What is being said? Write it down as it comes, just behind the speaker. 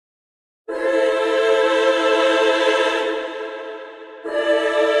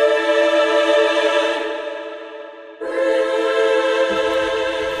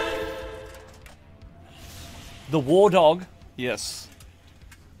The WARDOG. Yes.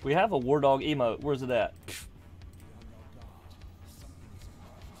 We have a WARDOG emote. Where's it at?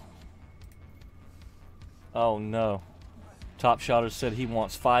 Oh no. Top Shotter said he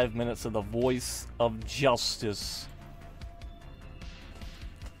wants 5 minutes of the voice of justice.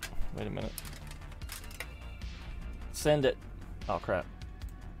 Wait a minute. Send it. Oh crap.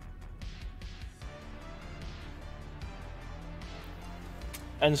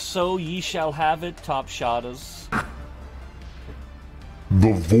 And so ye shall have it, Top Shotters.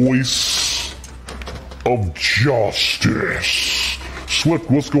 The voice of justice.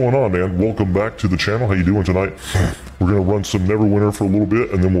 Swift, what's going on, man? Welcome back to the channel. How you doing tonight? We're gonna run some Neverwinter for a little bit,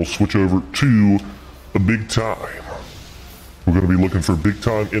 and then we'll switch over to a big time. We're gonna be looking for big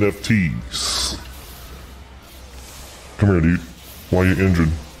time NFTs. Come here, dude. Why are you injured?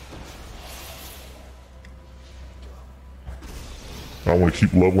 I want to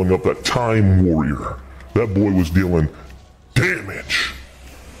keep leveling up that Time Warrior. That boy was dealing damage.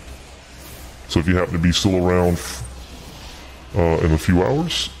 So if you happen to be still around in a few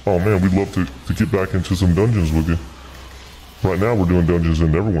hours, oh man, we'd love to get back into some dungeons with you. Right now we're doing dungeons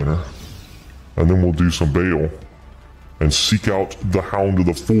in Neverwinter. And then we'll do some Bale and seek out the Hound of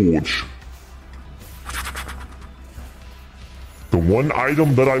the Forge. The one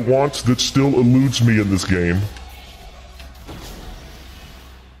item that I want that still eludes me in this game.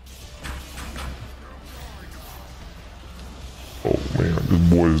 Oh man, this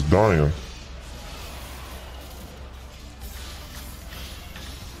boy is dying.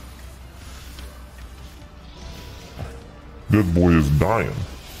 This boy is dying.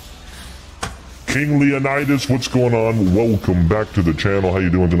 King Leonidas, what's going on? Welcome back to the channel. How you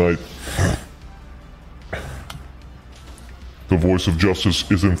doing tonight? The voice of justice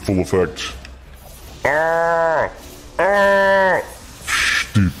is in full effect. Ah! Ah!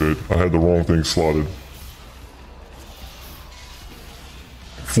 Stupid. I had the wrong thing slotted.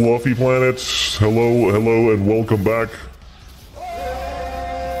 Fluffy Planets, hello, hello, and welcome back.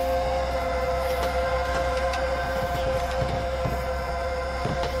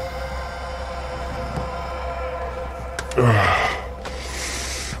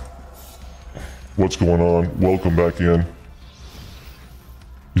 What's going on? Welcome back in.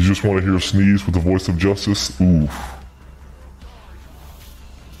 You just want to hear a sneeze with the voice of justice? Oof.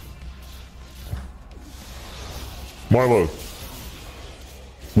 Milo.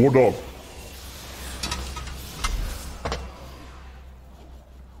 WARDOG.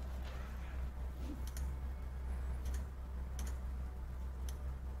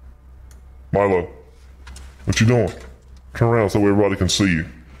 Milo. What you doing? Turn around so everybody can see you.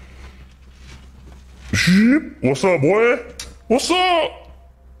 What's up, boy? What's up?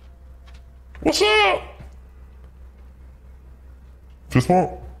 What's up? Fist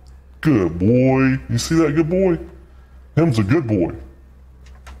bump? Good boy. You see that, good boy? Him's a good boy.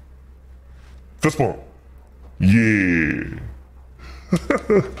 Fist bump. Yeah.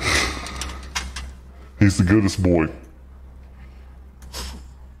 He's the goodest boy.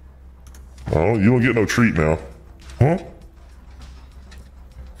 Oh, you don't get no treat now. Huh?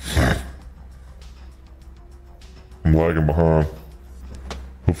 I'm lagging behind.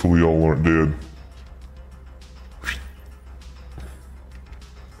 Hopefully y'all aren't dead.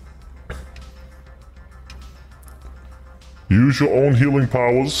 Use your own healing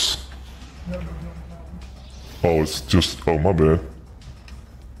powers. Oh, it's just, oh my bad.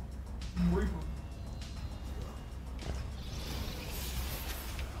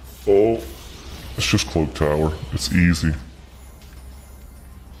 Oh, it's just Cloak Tower. It's easy.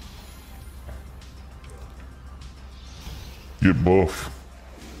 Get buff.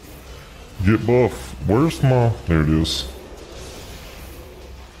 Get buff. Where's my... There it is.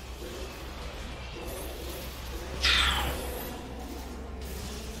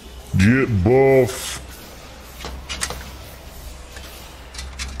 Get buff.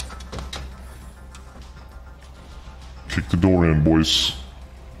 Kick the door in, boys.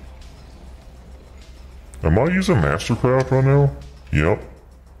 Am I using Mastercraft right now? Yep.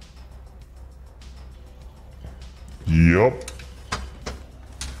 Yep.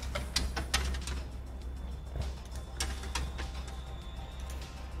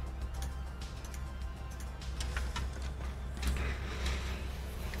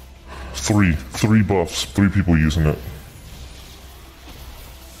 Three buffs, 3 people using it.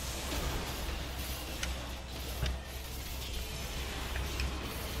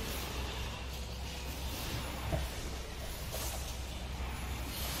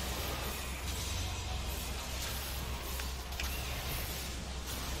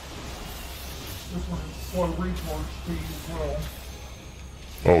 This one is slow recharge speed as well.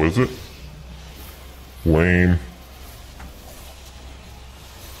 Oh, is it? Lame.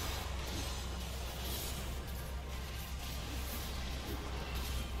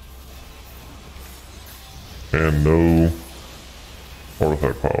 And no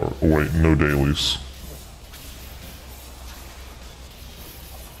artifact power. Oh wait, no dailies.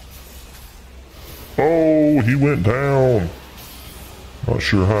 Oh, he went down. Not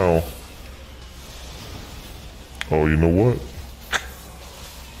sure how. Oh, you know what?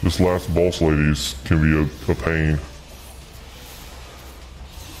 This last boss ladies can be a pain.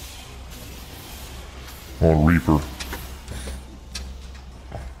 On Reaper.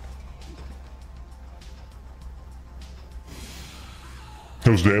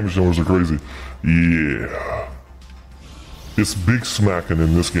 Those damage numbers are crazy. Yeah. It's big smacking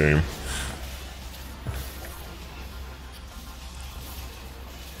in this game.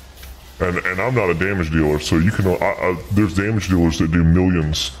 And I'm not a damage dealer, so you can. There's damage dealers that do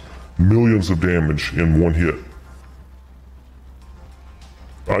millions of damage in one hit.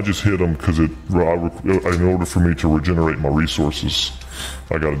 I just hit them because in order for me to regenerate my resources,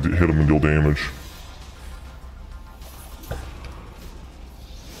 I gotta hit them and deal damage.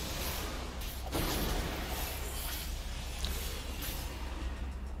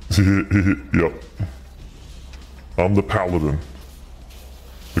 Yep. I'm the paladin.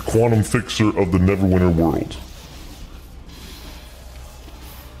 The quantum fixer of the Neverwinter world.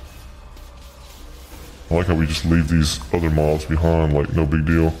 I like how we just leave these other mobs behind like no big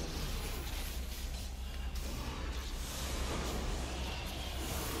deal.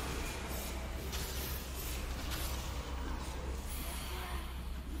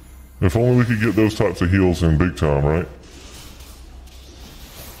 If only we could get those types of heals in big time, right?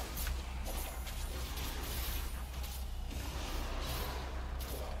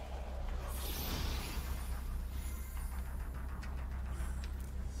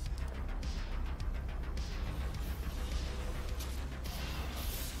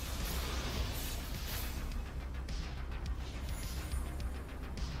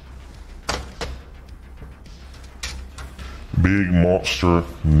 Big monster,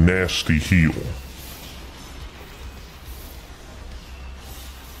 nasty heal.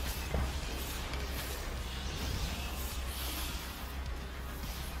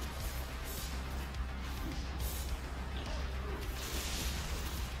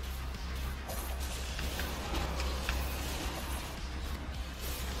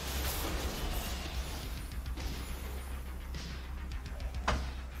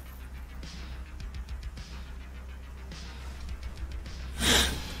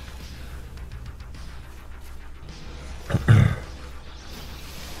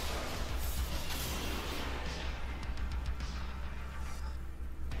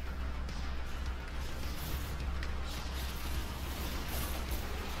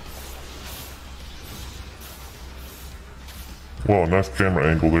 Wow, nice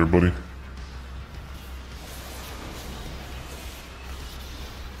camera angle there, buddy.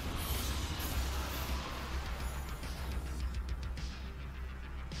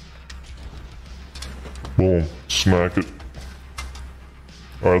 Boom, smack it.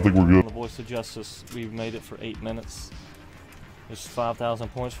 Alright, I think we're good. The voice of justice, we've made it for 8 minutes. There's 5,000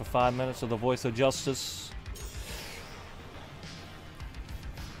 points for 5 minutes of the voice of justice.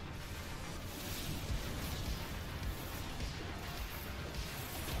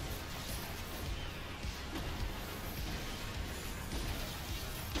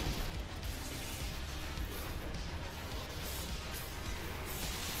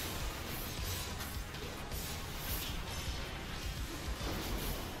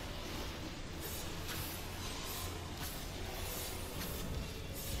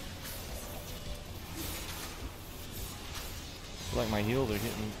 Like my heels are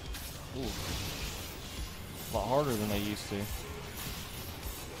hitting a lot harder than they used to.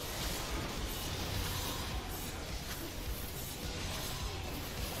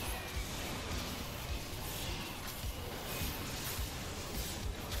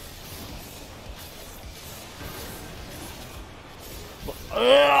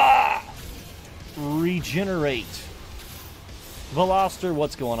 Regenerate. Veloster,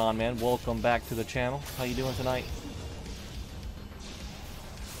 what's going on, man? Welcome back to the channel. How you doing tonight?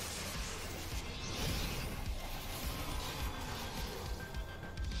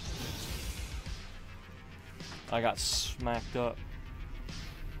 I got smacked up.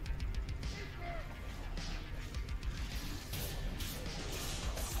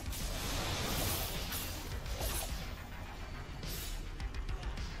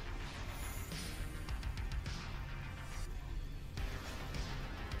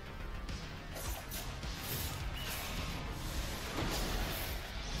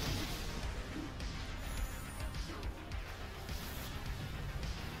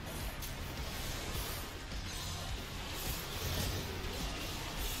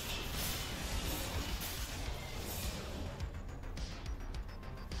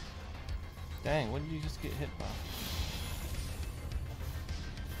 Dang, what did you just get hit by?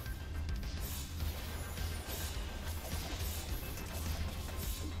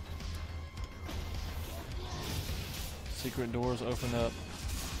 Secret doors open up.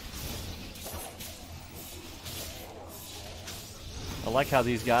 I like how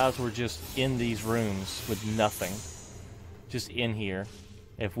these guys were just in these rooms with nothing. Just in here.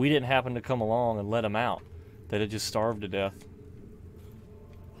 If we didn't happen to come along and let them out, they'd have just starved to death.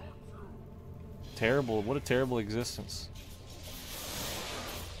 Terrible. What a terrible existence.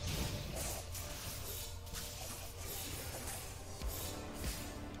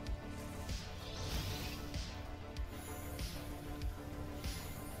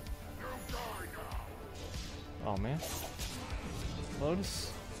 Oh man.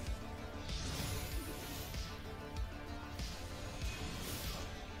 Lotus.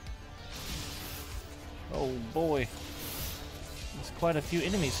 Oh boy. There's quite a few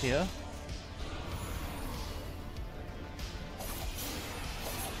enemies here.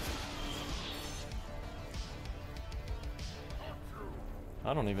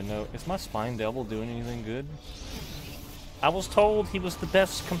 I don't even know. Is my Spine Devil doing anything good? I was told he was the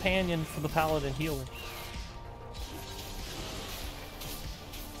best companion for the Paladin healer.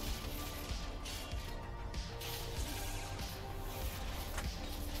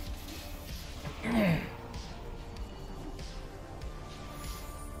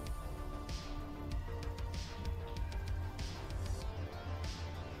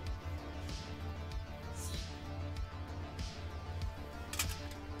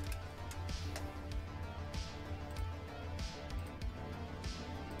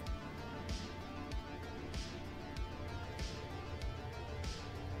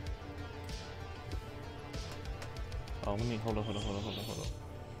 Oh, let me hold on.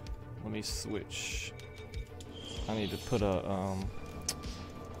 Let me switch. I need to put a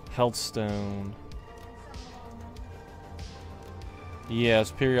health stone.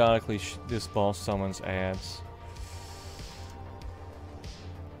 Yes, periodically this boss summons ads.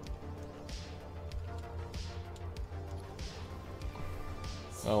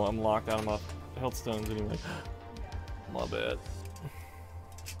 Oh, I'm locked out of my health stones anyway. My bad.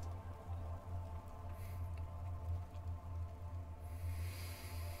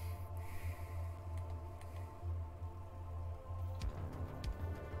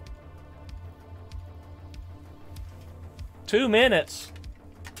 Two minutes.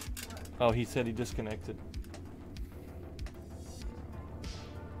 Oh, he said he disconnected.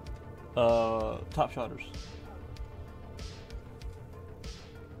 Top shotters.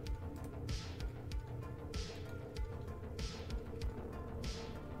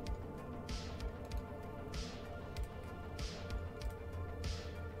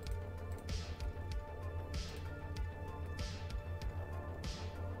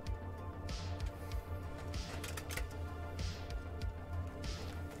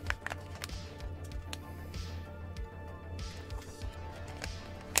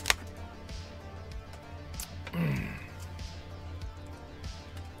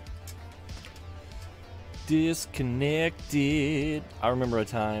 Disconnected. I remember a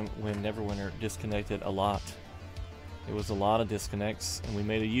time when Neverwinter disconnected a lot. It was a lot of disconnects, and we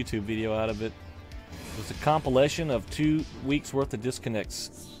made a YouTube video out of it. It was a compilation of 2 weeks worth of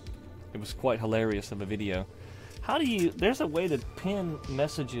disconnects. It was quite hilarious of a video. How do you... There's a way to pin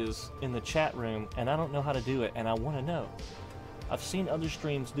messages in the chat room, and I don't know how to do it, and I want to know. I've seen other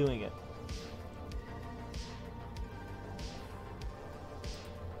streams doing it.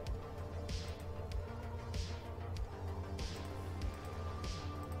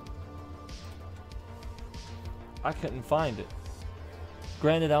 I couldn't find it.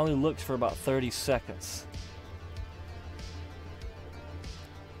 Granted, I only looked for about 30 seconds.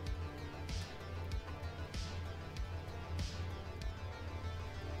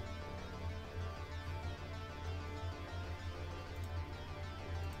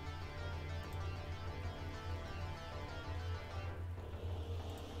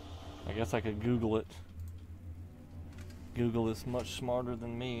 I guess I could Google it. Google is much smarter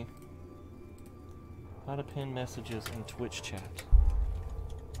than me. How to pin messages in Twitch chat.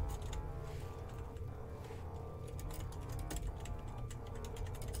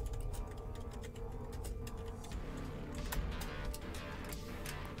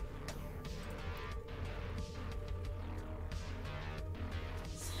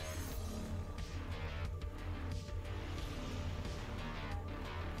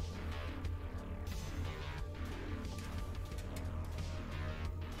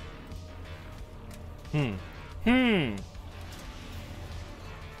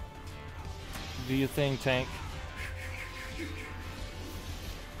 Do your thing, tank.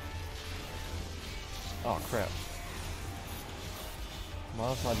 Oh crap.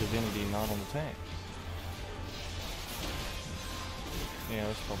 Why is my divinity not on the tank? Yeah,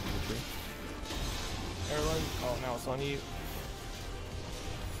 that's probably true. Everyone, oh, now it's on you.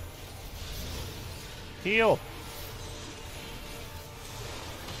 Heal!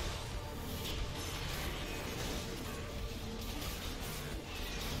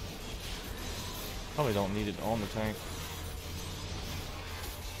 Probably don't need it on the tank.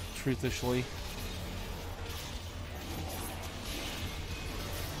 Truthishly.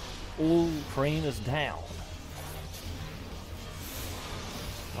 Ooh, crane is down.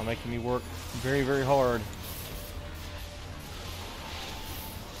 Not making me work very, very hard.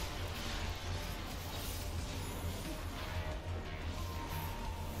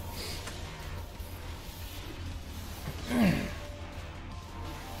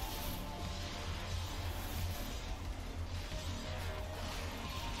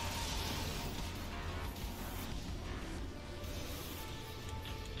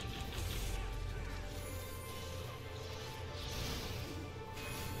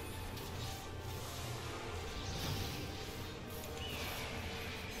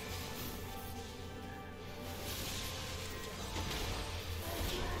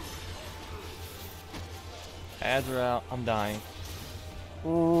 Ads are out. I'm dying. I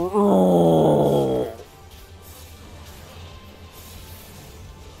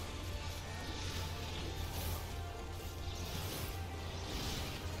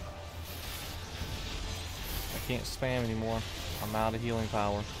can't spam anymore. I'm out of healing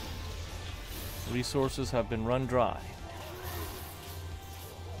power. Resources have been run dry.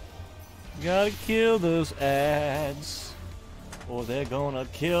 Gotta kill those ads, or they're gonna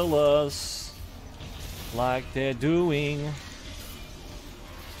kill us. Like they're doing.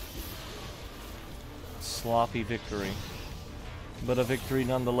 Sloppy victory, but a victory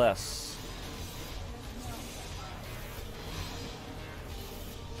nonetheless.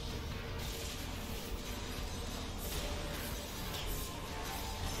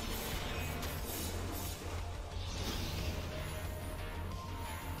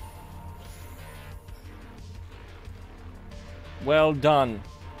 Well done.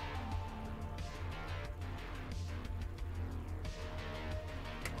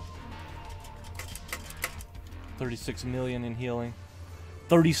 $36 million in healing.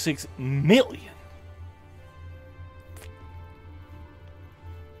 36 million.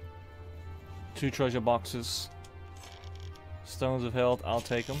 2 treasure boxes. Stones of health, I'll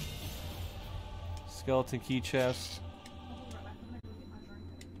take them. Skeleton key chest.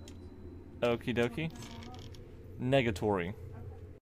 Okie dokie. Negatory.